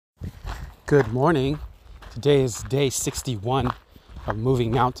Good morning. Today is day 61 of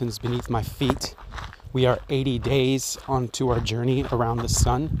moving mountains beneath my feet. We are 80 days onto our journey around the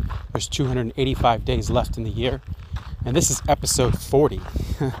sun. There's 285 days left in the year. And this is episode 40.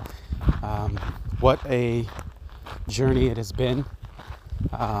 What a journey it has been.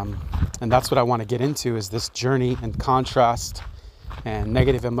 And that's what I want to get into, is this journey and contrast and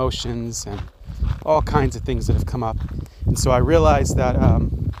negative emotions and all kinds of things that have come up. And so I realized that,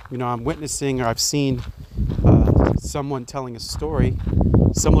 I'm witnessing, or I've seen someone telling a story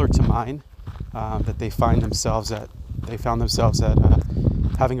similar to mine, that they found themselves at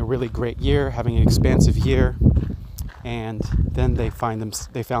having a really great year, having an expansive year, and then they found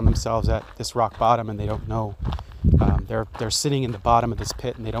themselves at this rock bottom, and they don't know. They're sitting in the bottom of this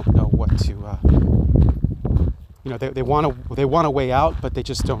pit, and they don't know what to. They want a way out, but they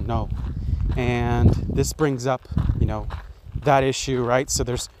just don't know. And this brings up, that issue, right? So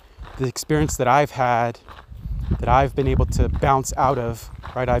there's the experience that I've had, that I've been able to bounce out of,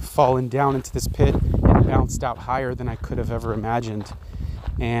 right? I've fallen down into this pit and bounced out higher than I could have ever imagined.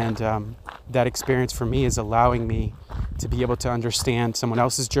 And that experience for me is allowing me to be able to understand someone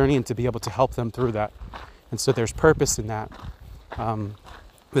else's journey and to be able to help them through that. And so there's purpose in that.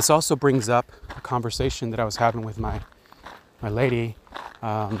 This also brings up a conversation that I was having with my lady,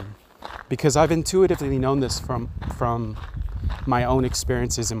 because I've intuitively known this from my own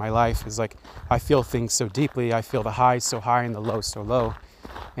experiences in my life. Is like, I feel things so deeply. I feel the highs so high and the lows so low.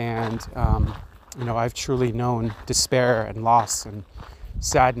 And, I've truly known despair and loss and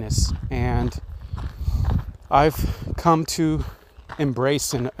sadness. And I've come to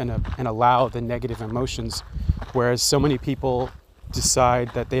embrace and allow the negative emotions, whereas so many people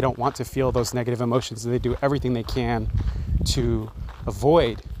decide that they don't want to feel those negative emotions, and they do everything they can to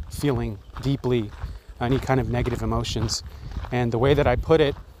avoid feeling deeply any kind of negative emotions. And the way that I put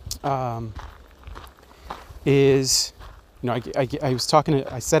it is, I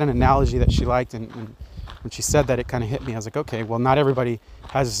said an analogy that she liked, and when she said that, it kind of hit me. I was like, okay, well, not everybody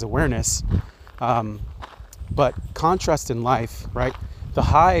has this awareness, but contrast in life, right? The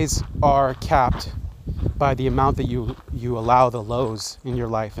highs are capped by the amount that you allow the lows in your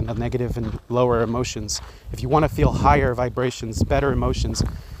life and the negative and lower emotions. If you want to feel higher vibrations, better emotions,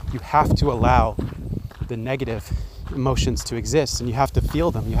 you have to allow the negative emotions to exist, and you have to feel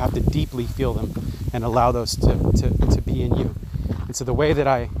them. You have to deeply feel them and allow those to be in you. And so the way that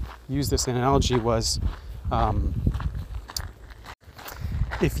I use this analogy was,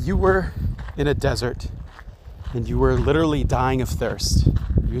 if you were in a desert and you were literally dying of thirst,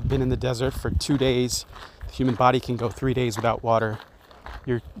 you had been in the desert for 2 days. The human body can go 3 days without water.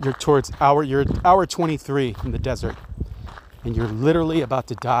 You're hour 23 in the desert, and you're literally about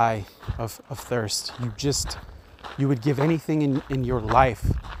to die of thirst. You would give anything in your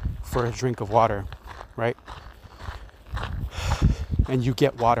life for a drink of water, right? And you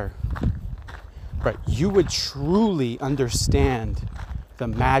get water, right? You would truly understand the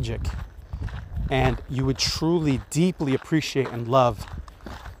magic, and you would truly deeply appreciate and love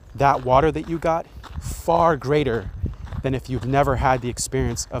that water that you got, far greater than if you've never had the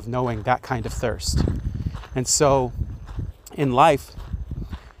experience of knowing that kind of thirst. And so in life,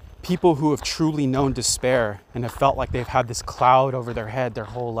 people who have truly known despair and have felt like they've had this cloud over their head their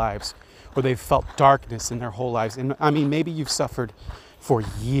whole lives, or they've felt darkness in their whole lives. And I mean, maybe you've suffered for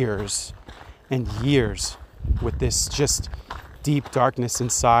years and years with this just deep darkness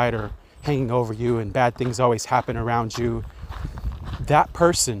inside, or hanging over you, and bad things always happen around you. That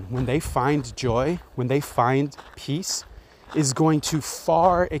person, when they find joy, when they find peace, is going to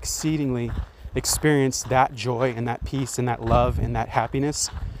far exceedingly experience that joy and that peace and that love and that happiness,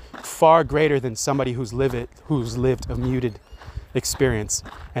 far greater than somebody who's lived a muted experience,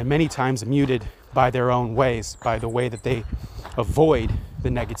 and many times muted by their own ways, by the way that they avoid the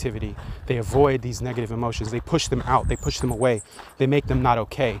negativity. They avoid these negative emotions. They push them out. They push them away. They make them not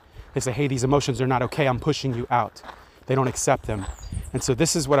okay. They say, hey, these emotions are not okay. I'm pushing you out. They don't accept them. And so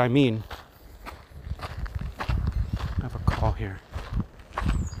this is what I mean. I have a call here.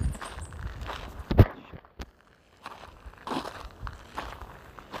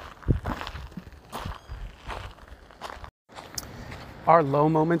 Our low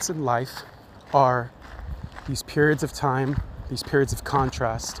moments in life are these periods of time, these periods of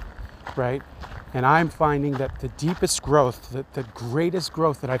contrast, right? And I'm finding that the deepest growth, the greatest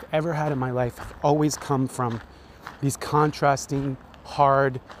growth that I've ever had in my life have always come from these contrasting,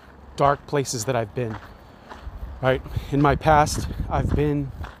 hard, dark places that I've been, right? In my past, I've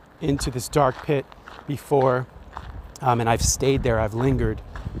been into this dark pit before, and I've stayed there, I've lingered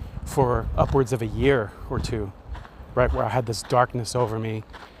for upwards of a year or two, right, where I had this darkness over me.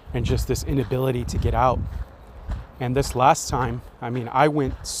 and just this inability to get out. And this last time, I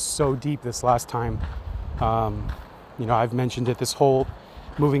went so deep this last time. I've mentioned it, this whole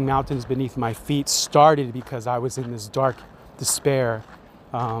moving mountains beneath my feet started because I was in this dark despair.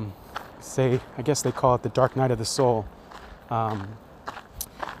 I guess they call it the dark night of the soul. But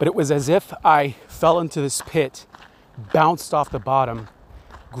it was as if I fell into this pit, bounced off the bottom,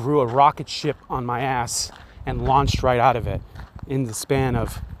 grew a rocket ship on my ass, and launched right out of it in the span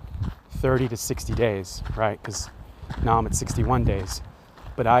of 30 to 60 days, right? Because now I'm at 61 days.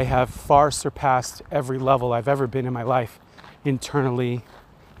 But I have far surpassed every level I've ever been in my life, internally,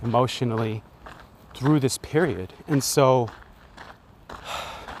 emotionally, through this period. And so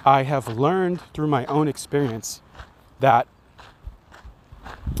I have learned through my own experience that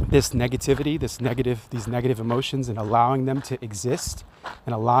this negativity, these negative emotions, and allowing them to exist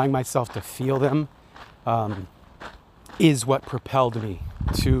and allowing myself to feel them is what propelled me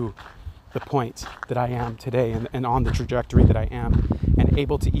to the point that I am today and on the trajectory that I am, and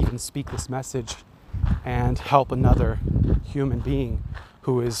able to even speak this message and help another human being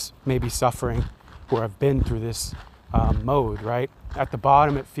who is maybe suffering or have been through this mode, right? At the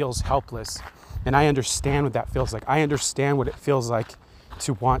bottom, it feels helpless. And I understand what that feels like. I understand what it feels like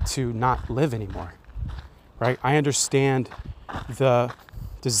to want to not live anymore, right? I understand the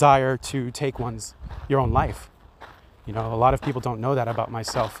desire to take your own life. A lot of people don't know that about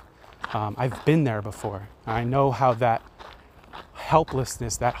myself. I've been there before. I know how that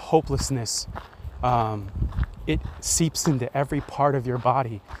helplessness, that hopelessness, it seeps into every part of your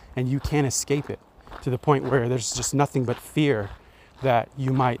body and you can't escape it, to the point where there's just nothing but fear that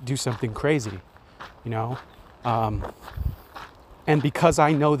you might do something crazy, and because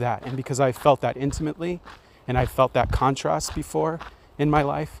I know that, and because I felt that intimately, and I felt that contrast before in my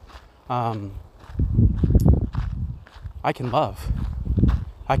life, I can love.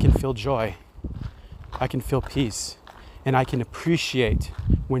 I can feel joy. I can feel peace. And I can appreciate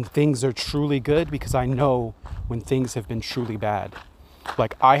when things are truly good, because I know when things have been truly bad.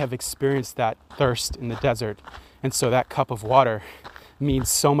 Like, I have experienced that thirst in the desert. And so that cup of water means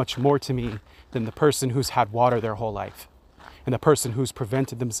so much more to me than the person who's had water their whole life, and the person who's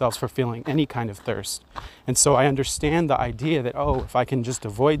prevented themselves from feeling any kind of thirst. And so I understand the idea that, if I can just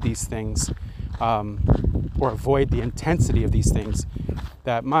avoid these things, or avoid the intensity of these things,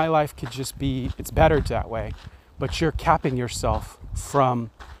 that my life could just be, it's better that way. But you're capping yourself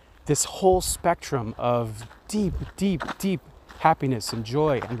from this whole spectrum of deep, deep, deep happiness and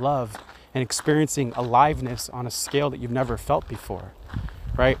joy and love, and experiencing aliveness on a scale that you've never felt before,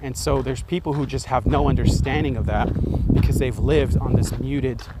 right? And so there's people who just have no understanding of that because they've lived on this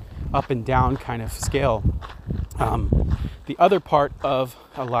muted up and down kind of scale. The other part of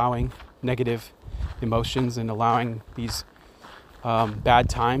allowing negative emotions and allowing these bad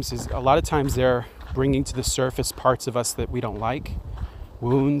times is, a lot of times they're bringing to the surface parts of us that we don't like,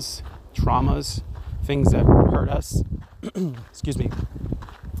 wounds, traumas, things that hurt us. Excuse me.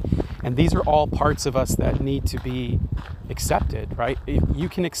 And these are all parts of us that need to be accepted, right? You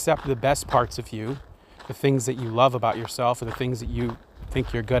can accept the best parts of you, the things that you love about yourself, or the things that you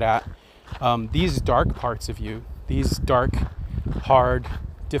think you're good at. These dark parts of you, these dark, hard,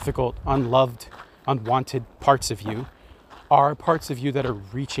 difficult, unloved, unwanted parts of you, are parts of you that are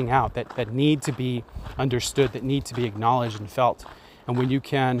reaching out, that need to be understood, that need to be acknowledged and felt. And when you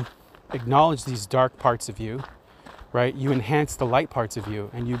can acknowledge these dark parts of you, right, you enhance the light parts of you,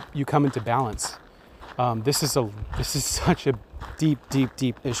 and you come into balance. This is such a deep, deep,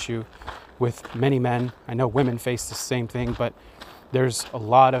 deep issue with many men. I know women face the same thing, but there's a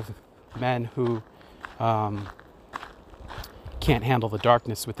lot of men who can't handle the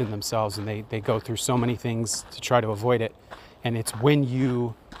darkness within themselves, and they go through so many things to try to avoid it. And it's when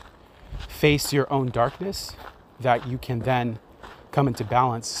you face your own darkness that you can then come into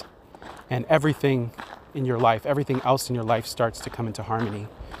balance, and everything in your life, everything else in your life starts to come into harmony.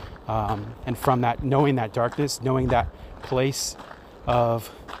 And from that, knowing that darkness, knowing that place of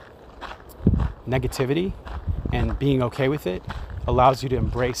negativity and being okay with it, allows you to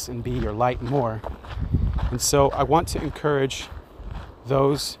embrace and be your light more. And so I want to encourage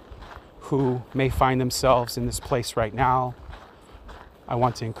those who may find themselves in this place right now. I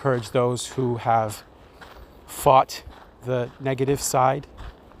want to encourage those who have fought the negative side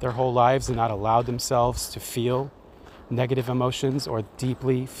their whole lives and not allowed themselves to feel negative emotions or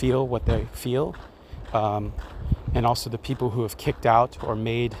deeply feel what they feel. And also the people who have kicked out or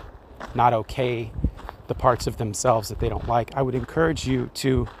made not okay the parts of themselves that they don't like. I would encourage you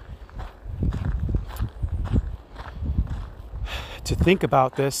to think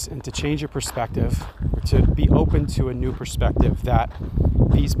about this and to change your perspective, or to be open to a new perspective, that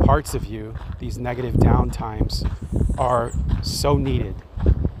these parts of you, these negative down times, are so needed,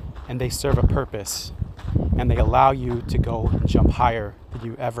 and they serve a purpose, and they allow you to go and jump higher than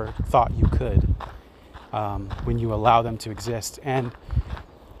you ever thought you could, when you allow them to exist. And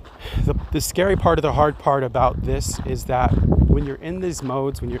the scary part, or the hard part about this, is that when you're in these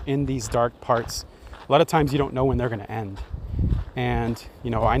modes, when you're in these dark parts, a lot of times you don't know when they're going to end. And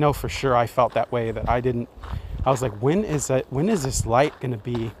I know for sure I felt that way, that I was like, when is this light going to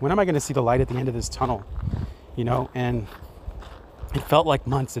be? When am I going to see the light at the end of this tunnel? And it felt like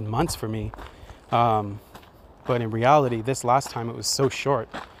months and months for me. But in reality, this last time, it was so short.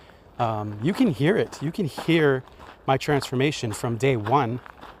 You can hear it. You can hear my transformation from day one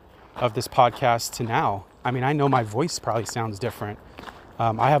of this podcast to now. I mean, I know my voice probably sounds different.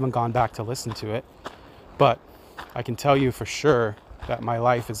 I haven't gone back to listen to it, but I can tell you for sure that my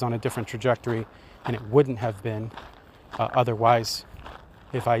life is on a different trajectory, and it wouldn't have been otherwise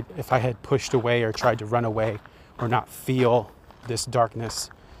if I had pushed away or tried to run away or not feel this darkness.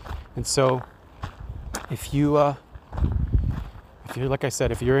 And so if you're, like I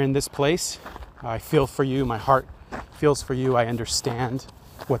said, if you're in this place, I feel for you. My heart feels for you. I understand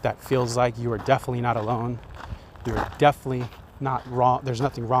what that feels like. You are definitely not alone. You're definitely not wrong. There's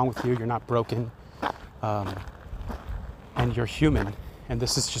nothing wrong with you. You're not broken. And you're human. And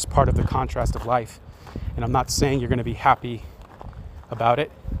this is just part of the contrast of life. And I'm not saying you're going to be happy about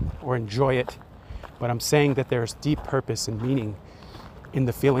it or enjoy it, but I'm saying that there's deep purpose and meaning in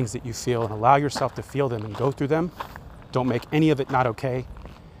the feelings that you feel, and allow yourself to feel them and go through them. Don't make any of it not okay.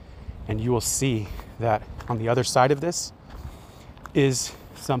 And you will see that on the other side of this is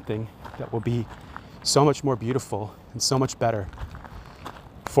something that will be so much more beautiful and so much better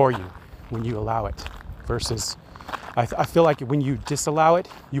for you when you allow it, versus I feel like when you disallow it,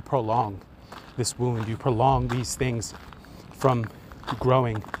 you prolong this wound, you prolong these things from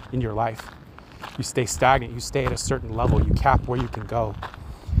growing in your life. You stay stagnant, you stay at a certain level, you cap where you can go.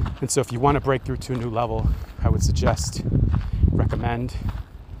 And so if you want to break through to a new level, I would recommend,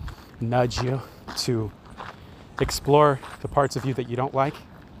 nudge you to explore the parts of you that you don't like,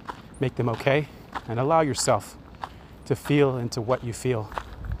 make them okay, and allow yourself to feel into what you feel,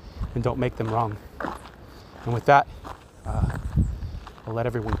 and don't make them wrong. And with that, I'll let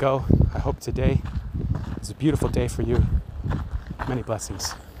everyone go. I hope today is a beautiful day for you. Many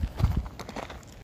blessings.